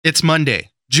It's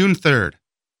Monday, June 3rd.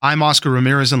 I'm Oscar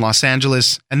Ramirez in Los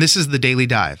Angeles, and this is the Daily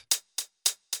Dive.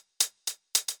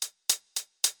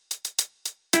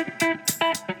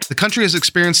 The country has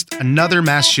experienced another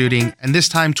mass shooting, and this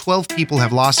time 12 people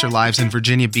have lost their lives in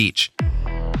Virginia Beach.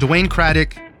 Dwayne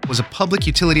Craddock was a public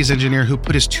utilities engineer who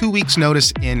put his 2 weeks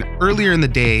notice in earlier in the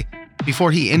day before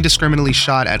he indiscriminately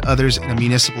shot at others in a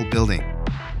municipal building.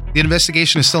 The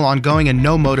investigation is still ongoing and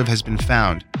no motive has been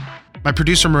found. My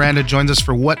producer Miranda joins us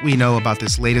for what we know about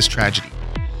this latest tragedy.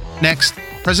 Next,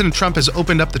 President Trump has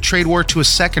opened up the trade war to a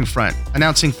second front,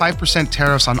 announcing 5%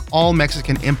 tariffs on all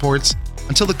Mexican imports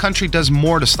until the country does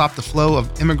more to stop the flow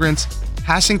of immigrants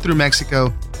passing through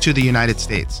Mexico to the United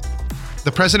States.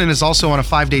 The president is also on a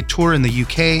 5-day tour in the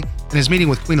UK and is meeting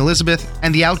with Queen Elizabeth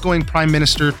and the outgoing Prime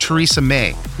Minister Theresa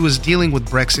May, who is dealing with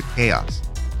Brexit chaos.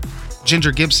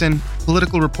 Ginger Gibson,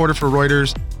 political reporter for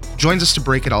Reuters, joins us to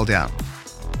break it all down.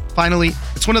 Finally,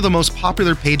 it's one of the most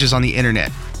popular pages on the internet.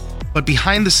 But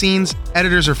behind the scenes,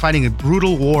 editors are fighting a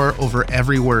brutal war over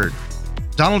every word.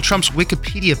 Donald Trump's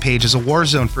Wikipedia page is a war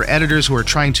zone for editors who are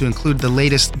trying to include the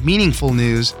latest meaningful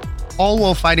news, all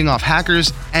while fighting off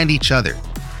hackers and each other.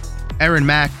 Aaron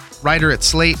Mack, writer at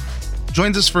Slate,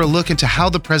 joins us for a look into how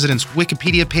the president's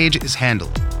Wikipedia page is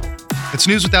handled. It's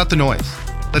news without the noise.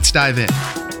 Let's dive in.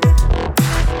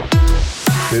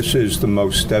 This is the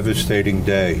most devastating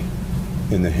day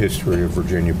in the history of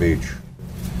Virginia Beach.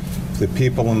 The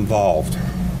people involved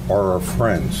are our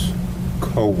friends,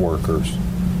 co-workers,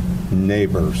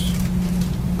 neighbors,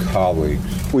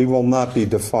 colleagues. We will not be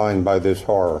defined by this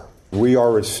horror. We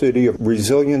are a city of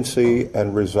resiliency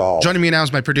and resolve. Joining me now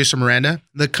is my producer Miranda.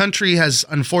 The country has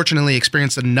unfortunately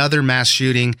experienced another mass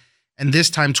shooting, and this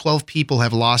time 12 people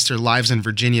have lost their lives in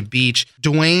Virginia Beach.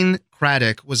 Dwayne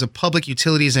Craddock was a public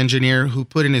utilities engineer who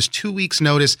put in his 2 weeks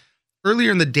notice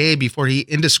earlier in the day before he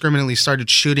indiscriminately started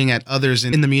shooting at others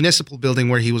in the municipal building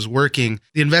where he was working.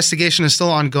 The investigation is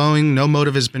still ongoing. No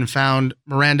motive has been found.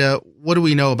 Miranda, what do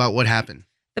we know about what happened?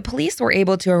 The police were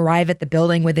able to arrive at the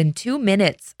building within 2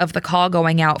 minutes of the call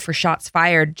going out for shots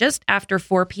fired. Just after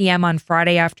 4 p.m. on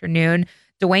Friday afternoon,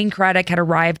 Dwayne Craddock had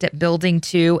arrived at Building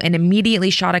 2 and immediately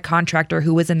shot a contractor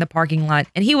who was in the parking lot,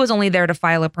 and he was only there to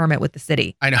file a permit with the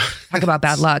city. I know. Talk about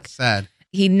bad luck. Sad.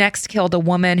 He next killed a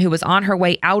woman who was on her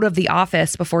way out of the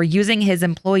office before using his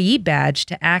employee badge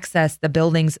to access the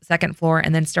building's second floor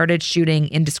and then started shooting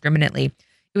indiscriminately.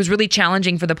 It was really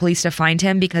challenging for the police to find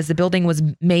him because the building was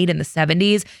made in the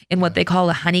 70s in what they call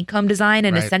a honeycomb design.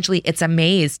 And essentially it's a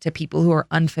maze to people who are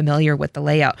unfamiliar with the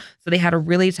layout. So they had a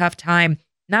really tough time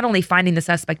not only finding the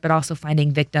suspect, but also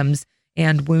finding victims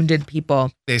and wounded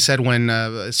people. They said when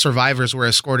survivors were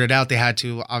escorted out, they had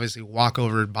to obviously walk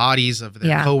over bodies of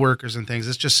their coworkers and things.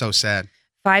 It's just so sad.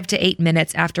 5 to 8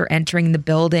 minutes after entering the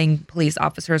building, police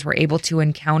officers were able to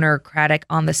encounter Craddock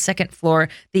on the second floor.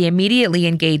 They immediately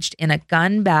engaged in a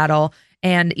gun battle,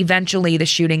 and eventually the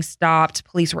shooting stopped.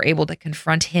 Police were able to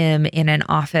confront him in an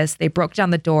office. They broke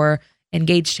down the door,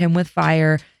 engaged him with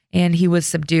fire, and he was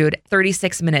subdued.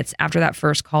 36 minutes after that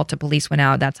first call to police went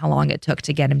out, that's how long it took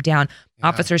to get him down. Yeah.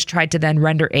 Officers tried to then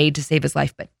render aid to save his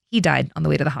life, but he died on the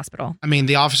way to the hospital. I mean,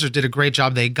 the officers did a great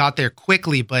job. They got there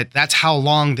quickly, but that's how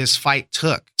long this fight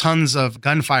took. Tons of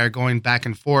gunfire going back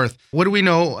and forth. What do we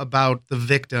know about the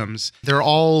victims? They're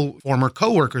all former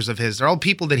coworkers of his. They're all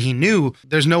people that he knew.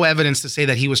 There's no evidence to say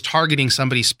that he was targeting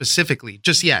somebody specifically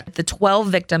just yet. The 12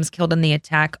 victims killed in the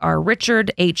attack are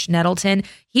Richard H. Nettleton.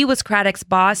 He was Craddock's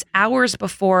boss. Hours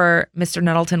before Mr.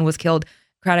 Nettleton was killed,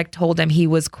 Craddock told him he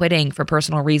was quitting for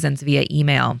personal reasons via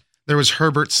email. There was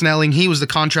Herbert Snelling. He was the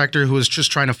contractor who was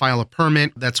just trying to file a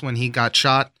permit. That's when he got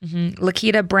shot.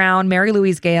 Lakita Brown, Mary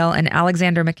Louise Gale, and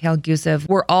Alexander Mikhail Gusev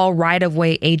were all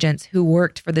right-of-way agents who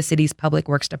worked for the city's public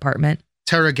works department.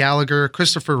 Tara Gallagher,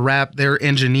 Christopher Rapp, they're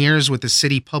engineers with the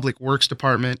city public works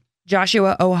department.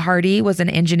 Joshua O'Hardy was an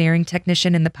engineering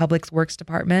technician in the public works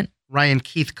department. Ryan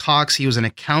Keith Cox, he was an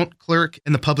account clerk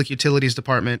in the public utilities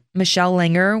department. Michelle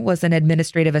Langer was an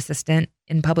administrative assistant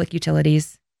in public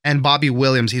utilities. And Bobby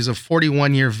Williams, he's a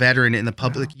 41-year veteran in the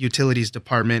public utilities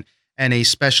department and a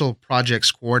special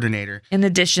projects coordinator. In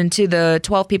addition to the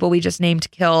 12 people we just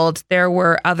named killed, there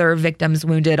were other victims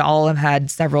wounded. All have had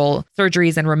several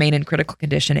surgeries and remain in critical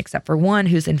condition, except for one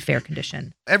who's in fair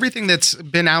condition. Everything that's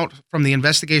been out from the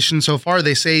investigation so far,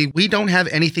 they say we don't have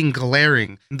anything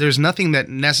glaring. There's nothing that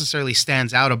necessarily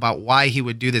stands out about why he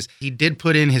would do this. He did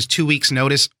put in his 2 weeks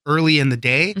notice early in the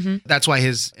day. That's why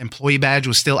his employee badge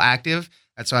was still active.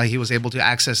 That's why he was able to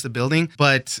access the building.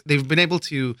 But they've been able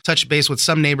to touch base with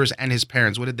some neighbors and his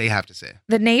parents. What did they have to say?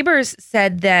 The neighbors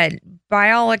said that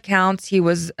by all accounts, he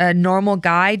was a normal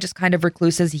guy, just kind of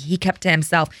reclusive. He kept to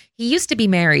himself. He used to be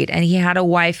married and he had a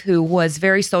wife who was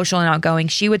very social and outgoing.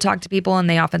 She would talk to people and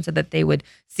they often said that they would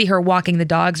see her walking the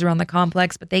dogs around the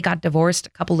complex, but they got divorced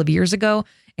a couple of years ago.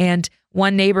 And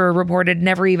one neighbor reported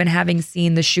never even having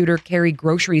seen the shooter carry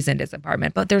groceries into his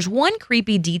apartment. But there's one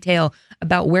creepy detail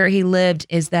about where he lived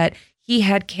is that he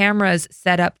had cameras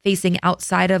set up facing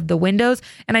outside of the windows.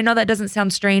 And I know that doesn't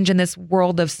sound strange in this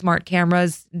world of smart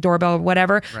cameras, doorbell,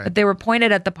 whatever, Right. but they were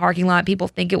pointed at the parking lot. People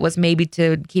think it was maybe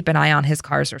to keep an eye on his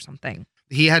cars or something.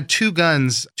 He had two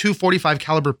guns, two .45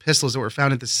 caliber pistols that were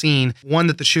found at the scene. One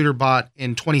that the shooter bought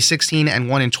in 2016 and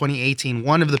one in 2018.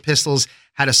 One of the pistols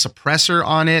had a suppressor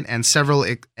on it and several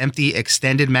empty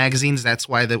extended magazines. That's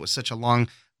why there was such a long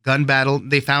gun battle.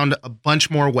 They found a bunch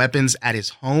more weapons at his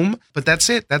home, but that's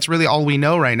it. That's really all we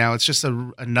know right now. It's just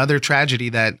another tragedy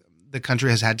that the country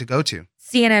has had to go to.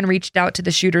 CNN reached out to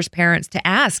the shooter's parents to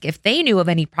ask if they knew of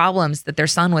any problems that their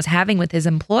son was having with his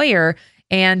employer.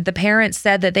 And the parents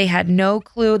said that they had no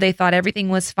clue. They thought everything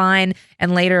was fine.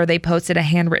 And later they posted a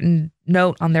handwritten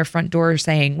note on their front door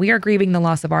saying, "We are grieving the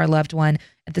loss of our loved one.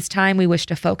 At this time, we wish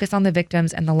to focus on the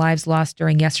victims and the lives lost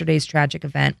during yesterday's tragic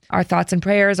event. Our thoughts and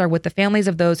prayers are with the families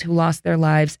of those who lost their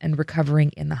lives and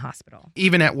recovering in the hospital."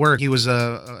 Even at work, he was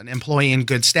an employee in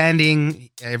good standing.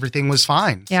 Everything was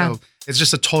fine. Yeah. So it's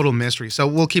just a total mystery. So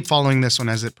we'll keep following this one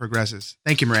as it progresses.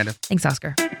 Thank you, Miranda. Thanks,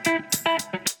 Oscar.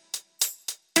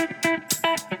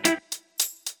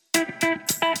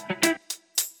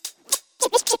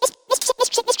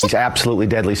 It's absolutely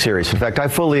deadly serious. In fact, I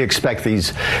fully expect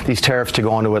these tariffs to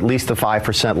go on to at least the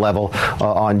 5% level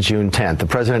on June 10th. The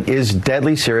president is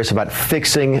deadly serious about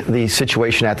fixing the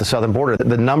situation at the southern border.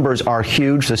 The numbers are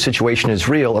huge. The situation is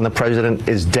real, and the president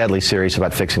is deadly serious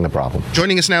about fixing the problem.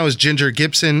 Joining us now is Ginger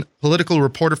Gibson, political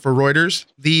reporter for Reuters.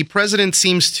 The president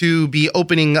seems to be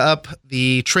opening up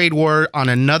the trade war on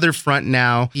another front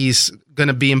now. He's going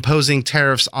to be imposing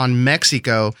tariffs on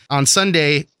Mexico. On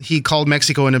Sunday, he called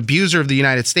Mexico an abuser of the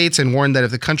United States and warned that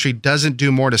if the country doesn't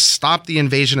do more to stop the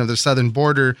invasion of the southern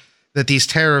border, that these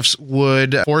tariffs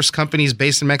would force companies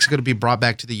based in Mexico to be brought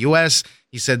back to the U.S.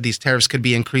 He said these tariffs could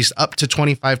be increased up to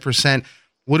 25%.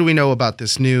 What do we know about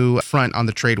this new front on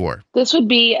the trade war? This would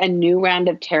be a new round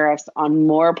of tariffs on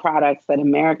more products that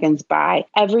Americans buy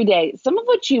every day, some of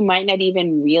which you might not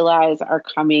even realize are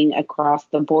coming across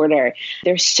the border.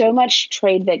 There's so much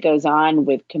trade that goes on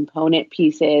with component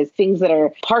pieces, things that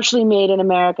are partially made in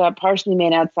America, partially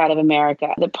made outside of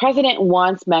America. The president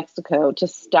wants Mexico to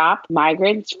stop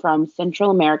migrants from Central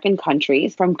American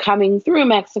countries from coming through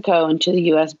Mexico into the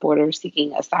U.S. border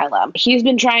seeking asylum. He's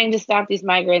been trying to stop these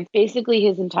migrants basically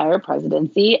his entire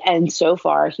presidency, and so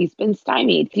far he's been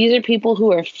stymied. These are people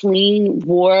who are fleeing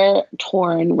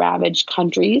war-torn, ravaged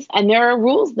countries, and there are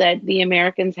rules that the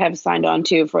Americans have signed on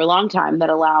to for a long time that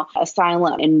allow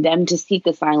asylum and them to seek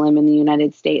asylum in the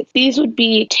United States. These would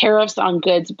be tariffs on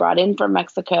goods brought in from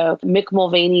Mexico. Mick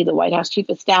Mulvaney, the White House chief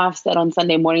of staff, said on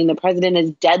Sunday morning the president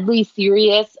is deadly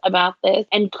serious about this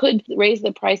and could raise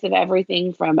the price of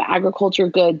everything from agriculture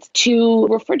goods to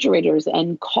refrigerators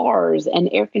and cars and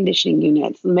air conditioning units.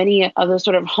 Many of those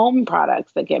sort of home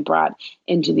products that get brought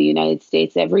into the United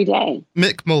States every day.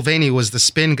 Mick Mulvaney was the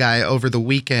spin guy over the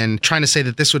weekend, trying to say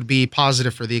that this would be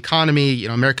positive for the economy. You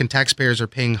know, American taxpayers are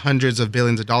paying hundreds of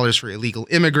billions of dollars for illegal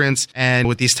immigrants. And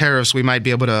with these tariffs, we might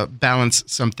be able to balance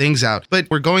some things out. But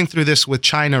we're going through this with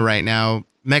China right now.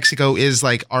 Mexico is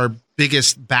like our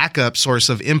biggest backup source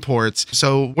of imports.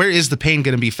 So where is the pain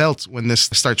going to be felt when this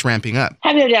starts ramping up?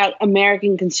 Have no doubt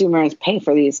American consumers pay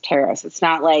for these tariffs. It's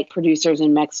not like producers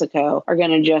in Mexico are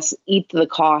going to just eat the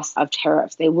cost of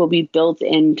tariffs. They will be built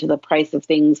into the price of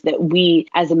things that we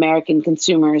as American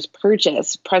consumers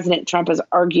purchase. President Trump has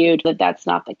argued that that's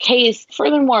not the case.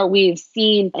 Furthermore, we've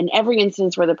seen in every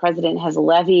instance where the president has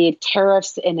levied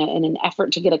tariffs in an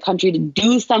effort to get a country to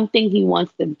do something he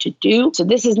wants them to do. So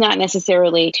this is not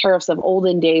necessarily tariffs of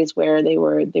olden days where they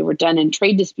were done in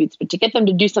trade disputes, but to get them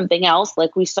to do something else,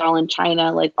 like we saw in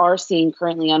China, like are seeing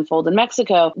currently unfold in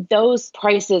Mexico, those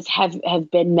prices have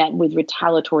been met with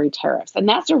retaliatory tariffs. And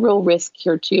that's a real risk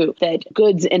here too, that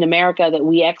goods in America that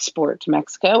we export to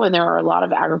Mexico, and there are a lot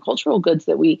of agricultural goods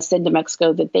that we send to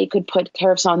Mexico that they could put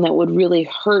tariffs on that would really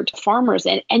hurt farmers.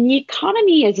 And the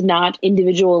economy is not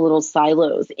individual little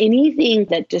silos. Anything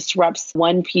that disrupts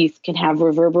one piece can have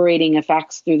reverberating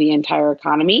effects through the entire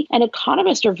economy. And And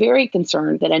economists are very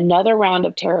concerned that another round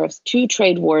of tariffs, two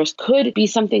trade wars, could be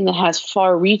something that has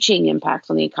far-reaching impacts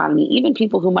on the economy, even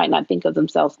people who might not think of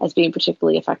themselves as being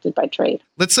particularly affected by trade.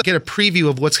 Let's get a preview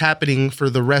of what's happening for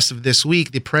the rest of this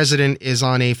week. The president is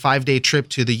on a 5-day trip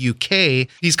to the UK.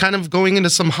 He's kind of going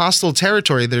into some hostile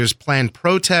territory. There's planned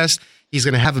protests. He's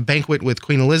going to have a banquet with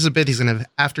Queen Elizabeth. He's going to have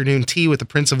afternoon tea with the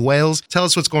Prince of Wales. Tell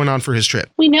us what's going on for his trip.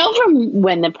 We know from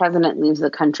when the president leaves the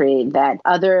country that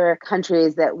other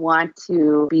countries that want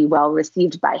to be well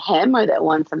received by him or that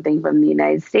want something from the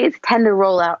United States tend to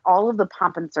roll out all of the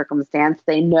pomp and circumstance.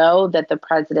 They know that the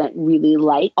president really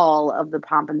likes all of the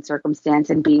pomp and circumstance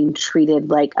and being treated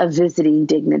like a visiting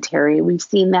dignitary. We've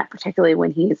seen that particularly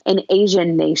when he's in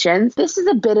Asian nations. This is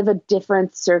a bit of a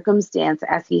different circumstance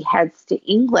as he heads to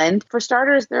England. For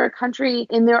starters, they're a country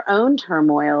in their own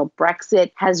turmoil. Brexit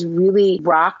has really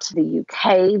rocked the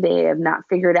UK. They have not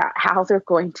figured out how they're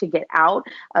going to get out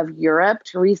of Europe.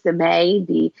 Theresa May,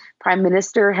 the prime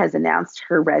minister, has announced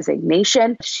her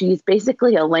resignation. She's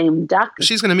basically a lame duck.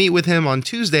 She's going to meet with him on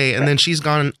Tuesday, and then she's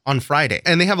gone on Friday.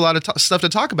 And they have a lot of stuff to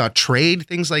talk about, trade,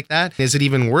 things like that. Is it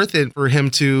even worth it for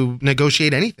him to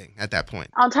negotiate anything at that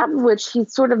point? On top of which, he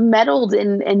sort of meddled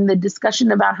in the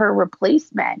discussion about her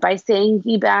replacement by saying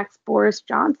he backs Boris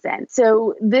Johnson.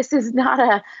 So this is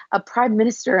not a prime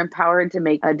minister empowered to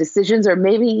make decisions or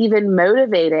maybe even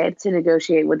motivated to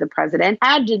negotiate with the president.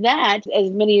 Add to that, as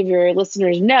many of your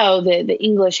listeners know, the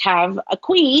English have a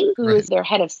queen who is their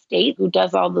head of state, who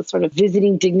does all the sort of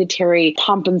visiting dignitary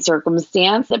pomp and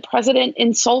circumstance. The president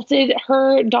insulted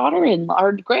her daughter-in-law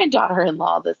or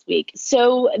granddaughter-in-law this week.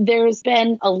 So there's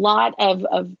been a lot of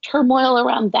turmoil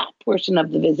around that portion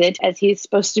of the visit as he's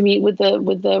supposed to meet with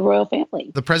the royal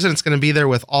family. The president's going to be there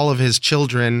with all of his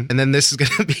children. And then this is going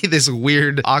to be this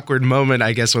weird, awkward moment,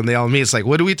 I guess, when they all meet. It's like,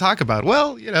 what do we talk about?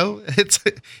 Well,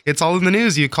 it's all in the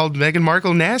news. You called Meghan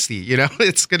Markle nasty.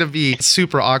 It's going to be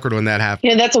super awkward when that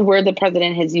happens. That's a word the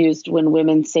president has used when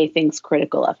women say things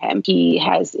critical of him. He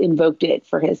has invoked it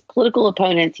for his political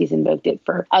opponents. He's invoked it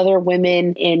for other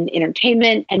women in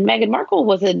entertainment. And Meghan Markle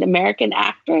was an American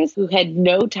actress who had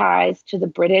no ties to the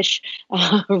British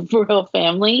royal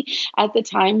family at the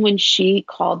time when she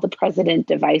called the president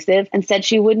divisive and said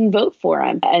she wouldn't vote for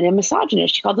him, and a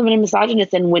misogynist. She called him a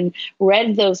misogynist. And when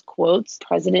read those quotes,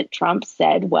 President Trump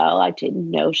said, well, I didn't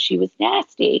know she was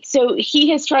nasty. So he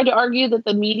has tried to argue that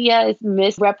the media is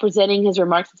misrepresenting his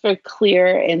remarks. It's very clear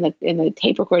in the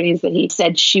tape recordings that he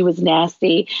said she was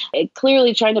nasty.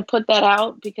 Clearly trying to put that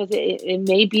out because it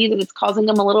may be that it's causing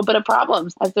them a little bit of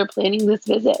problems as they're planning this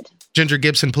visit. Ginger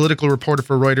Gibson, political reporter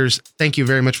for Reuters, thank you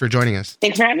very much for joining us.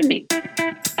 Thanks for having me.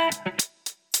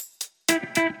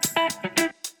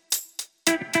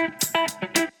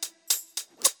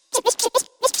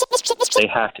 They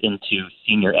hacked into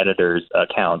senior editors'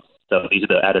 accounts. So these are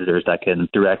the editors that can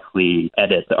directly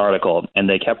edit the article. And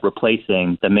they kept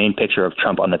replacing the main picture of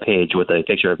Trump on the page with a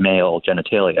picture of male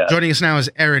genitalia. Joining us now is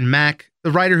Aaron Mack,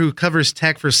 the writer who covers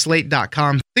tech for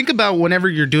Slate.com. Think about whenever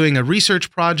you're doing a research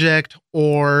project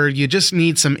or you just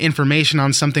need some information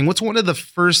on something, what's one of the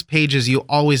first pages you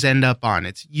always end up on?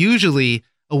 It's usually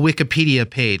a Wikipedia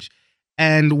page.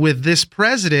 And with this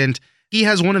president, he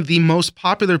has one of the most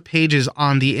popular pages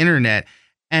on the internet.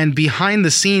 And behind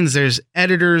the scenes, there's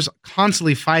editors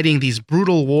constantly fighting these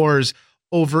brutal wars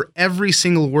over every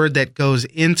single word that goes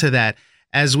into that.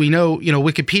 As we know,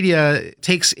 Wikipedia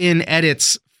takes in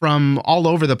edits from all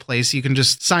over the place. You can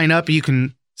just sign up, you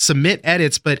can submit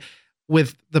edits, but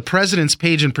with the president's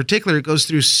page in particular, it goes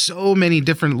through so many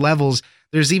different levels.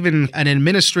 There's even an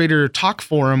administrator talk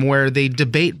forum where they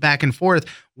debate back and forth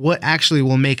what actually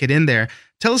will make it in there.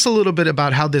 Tell us a little bit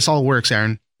about how this all works,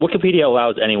 Aaron. Wikipedia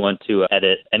allows anyone to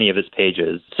edit any of its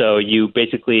pages. So you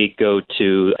basically go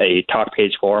to a talk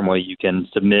page forum where you can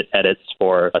submit edits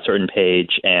for a certain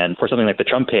page. And for something like the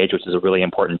Trump page, which is a really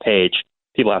important page,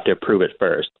 people have to approve it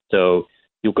first. So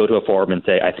you'll go to a forum and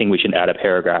say, I think we should add a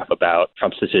paragraph about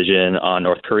Trump's decision on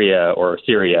North Korea or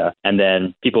Syria. And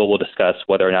then people will discuss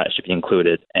whether or not it should be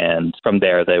included. And from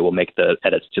there, they will make the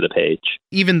edits to the page.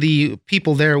 Even the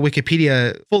people there at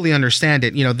Wikipedia fully understand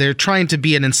it. They're trying to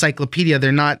be an encyclopedia.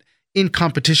 They're not in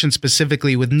competition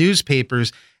specifically with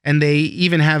newspapers. And they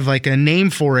even have like a name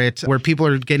for it where people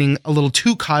are getting a little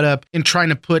too caught up in trying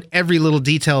to put every little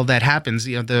detail that happens.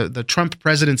 The Trump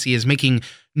presidency is making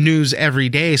news every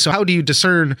day. So how do you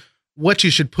discern what you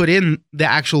should put in the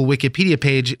actual Wikipedia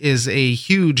page is a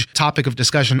huge topic of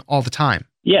discussion all the time.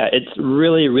 Yeah, it's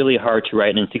really, really hard to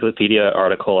write an encyclopedia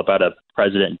article about a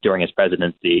president during his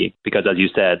presidency because, as you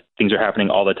said, things are happening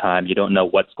all the time. You don't know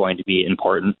what's going to be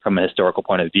important from a historical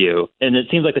point of view. And it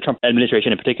seems like the Trump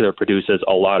administration in particular produces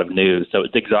a lot of news, so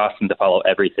it's exhausting to follow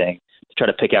everything to try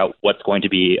to pick out what's going to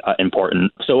be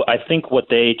important. So I think what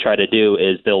they try to do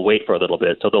is they'll wait for a little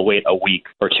bit. So they'll wait a week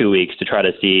or 2 weeks to try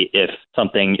to see if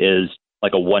something is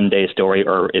like a one-day story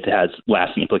or if it has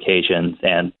lasting implications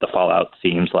and the fallout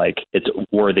seems like it's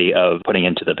worthy of putting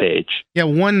into the page. Yeah,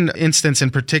 one instance in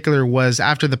particular was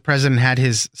after the president had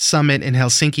his summit in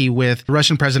Helsinki with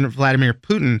Russian President Vladimir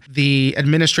Putin, the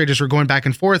administrators were going back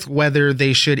and forth whether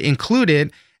they should include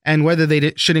it and whether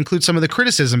they should include some of the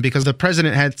criticism, because the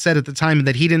president had said at the time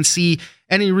that he didn't see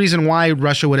any reason why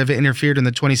Russia would have interfered in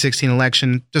the 2016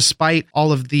 election, despite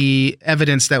all of the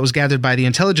evidence that was gathered by the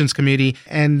intelligence community.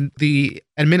 And the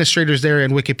administrators there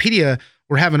in Wikipedia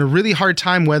were having a really hard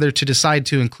time whether to decide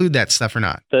to include that stuff or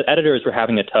not. The editors were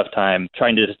having a tough time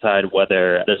trying to decide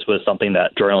whether this was something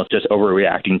that journalists just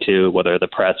overreacting to, whether the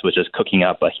press was just cooking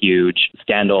up a huge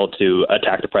scandal to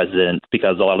attack the president,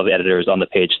 because a lot of the editors on the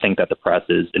page think that the press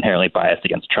is inherently biased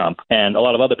against Trump. And a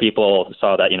lot of other people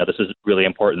saw that, this is really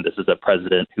important. This is a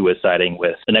president who is siding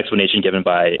with an explanation given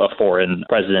by a foreign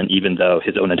president, even though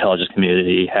his own intelligence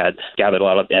community had gathered a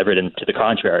lot of evidence to the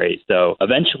contrary. So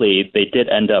eventually they did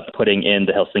end up putting in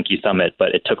the Helsinki summit,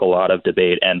 but it took a lot of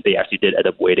debate, and they actually did end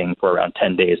up waiting for around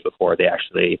 10 days before they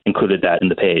actually included that in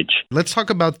the page. Let's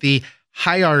talk about the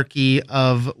hierarchy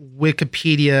of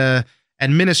Wikipedia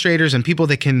administrators and people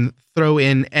that can throw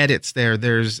in edits there.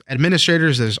 There's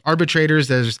administrators, there's arbitrators,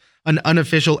 there's an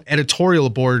unofficial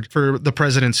editorial board for the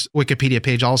president's Wikipedia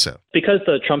page also. Because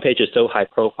the Trump page is so high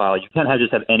profile, you can't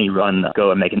just have any run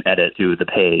go and make an edit to the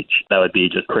page. That would be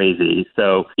just crazy.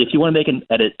 So if you want to make an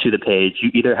edit to the page, you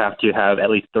either have to have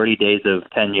at least 30 days of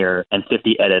tenure and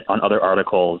 50 edits on other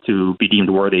articles to be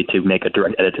deemed worthy to make a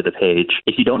direct edit to the page.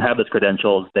 If you don't have those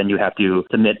credentials, then you have to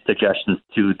submit suggestions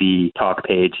to the talk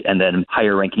page, and then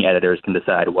higher ranking editors can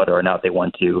decide whether or not they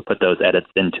want to put those edits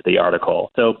into the article.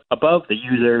 So above the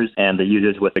users and the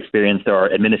users with experience, there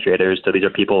are administrators. So these are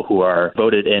people who are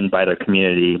voted in by their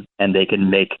community, and they can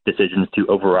make decisions to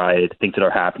override things that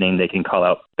are happening. They can call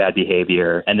out bad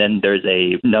behavior. And then there's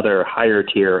another higher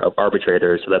tier of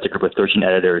arbitrators. So that's a group of 13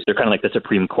 editors. They're kind of like the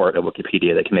Supreme Court of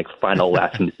Wikipedia. They can make final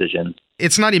lasting decisions.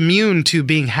 It's not immune to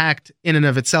being hacked in and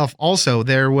of itself. Also,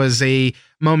 there was a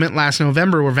moment last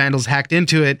November where vandals hacked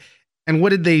into it. And what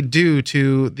did they do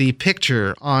to the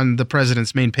picture on the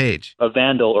president's main page? A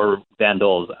vandal or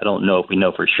vandals, I don't know if we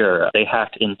know for sure. They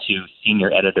hacked into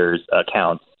senior editors'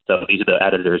 accounts. So these are the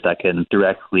editors that can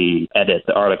directly edit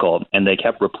the article. And they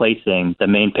kept replacing the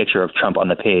main picture of Trump on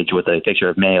the page with a picture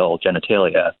of male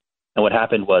genitalia. And what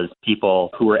happened was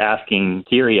people who were asking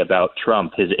Siri about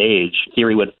Trump, his age,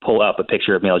 Siri would pull up a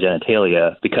picture of male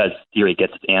genitalia because Siri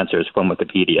gets its answers from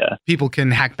Wikipedia. People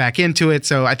can hack back into it.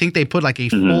 So I think they put like a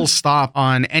full stop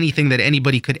on anything that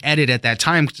anybody could edit at that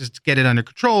time just to get it under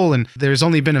control. And there's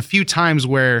only been a few times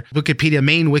where main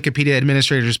Wikipedia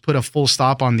administrators put a full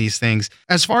stop on these things.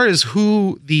 As far as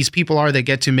who these people are that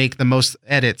get to make the most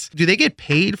edits, do they get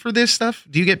paid for this stuff?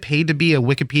 Do you get paid to be a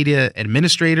Wikipedia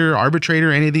administrator,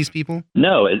 arbitrator, any of these people?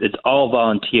 No, it's all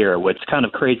volunteer, which is kind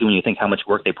of crazy when you think how much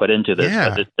work they put into this.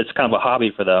 Yeah. It's kind of a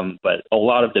hobby for them, but a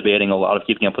lot of debating, a lot of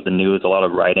keeping up with the news, a lot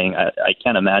of writing. I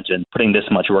can't imagine putting this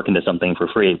much work into something for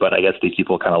free, but I guess these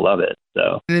people kind of love it.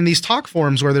 So, and in these talk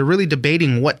forums where they're really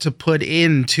debating what to put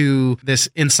into this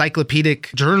encyclopedic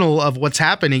journal of what's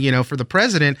happening, for the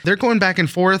president, they're going back and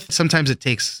forth. Sometimes it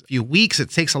takes a few weeks.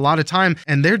 It takes a lot of time.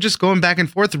 And they're just going back and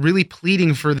forth, really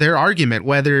pleading for their argument,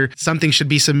 whether something should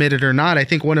be submitted or not. I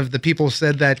think one of the people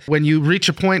said that when you reach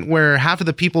a point where half of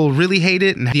the people really hate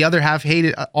it and the other half hate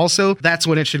it also, that's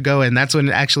when it should go in. That's when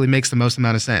it actually makes the most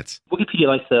amount of sense. Wikipedia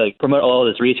likes to promote all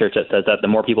of this research that says that the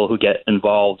more people who get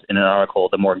involved in an article,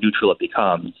 the more neutral it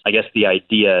becomes. I guess the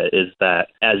idea is that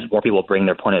as more people bring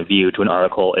their point of view to an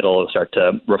article, it'll start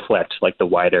to reflect like the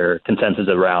wider consensus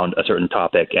around a certain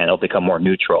topic, and it'll become more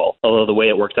neutral. Although the way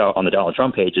it works out on the Donald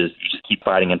Trump page is you just keep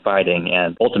fighting and fighting,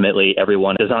 and ultimately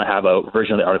everyone does not have a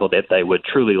version of the article that they would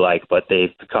truly like, but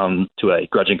they've come to a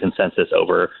grudging consensus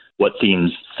over what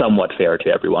seems somewhat fair to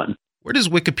everyone. Where does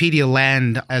Wikipedia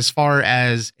land as far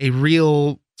as a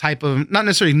real type of, not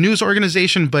necessarily news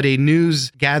organization, but a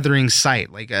news gathering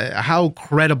site? Like how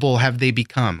credible have they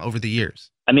become over the years?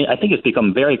 I mean, I think it's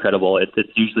become very credible. It's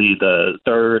usually the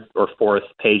third or fourth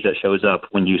page that shows up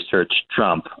when you search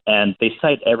Trump. And they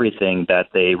cite everything that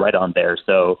they write on there.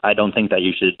 So I don't think that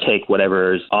you should take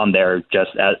whatever's on there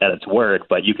just at its word,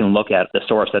 but you can look at the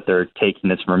source that they're taking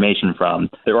this information from.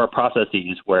 There are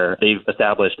processes where they've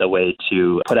established a way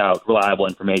to put out reliable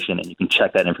information, and you can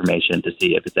check that information to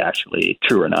see if it's actually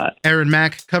true or not. Aaron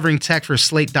Mack, covering tech for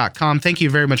Slate.com. Thank you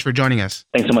very much for joining us.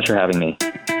 Thanks so much for having me.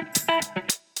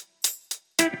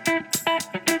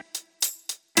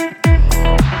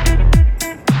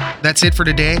 That's it for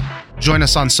today. Join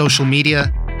us on social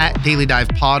media at Daily Dive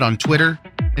Pod on Twitter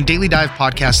and Daily Dive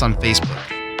Podcast on Facebook.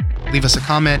 Leave us a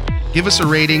comment, give us a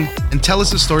rating, and tell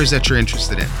us the stories that you're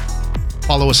interested in.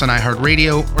 Follow us on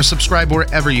iHeartRadio or subscribe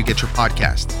wherever you get your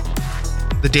podcasts.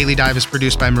 The Daily Dive is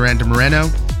produced by Miranda Moreno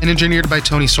and engineered by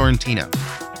Tony Sorrentino.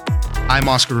 I'm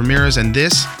Oscar Ramirez, and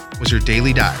this was your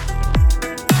Daily Dive.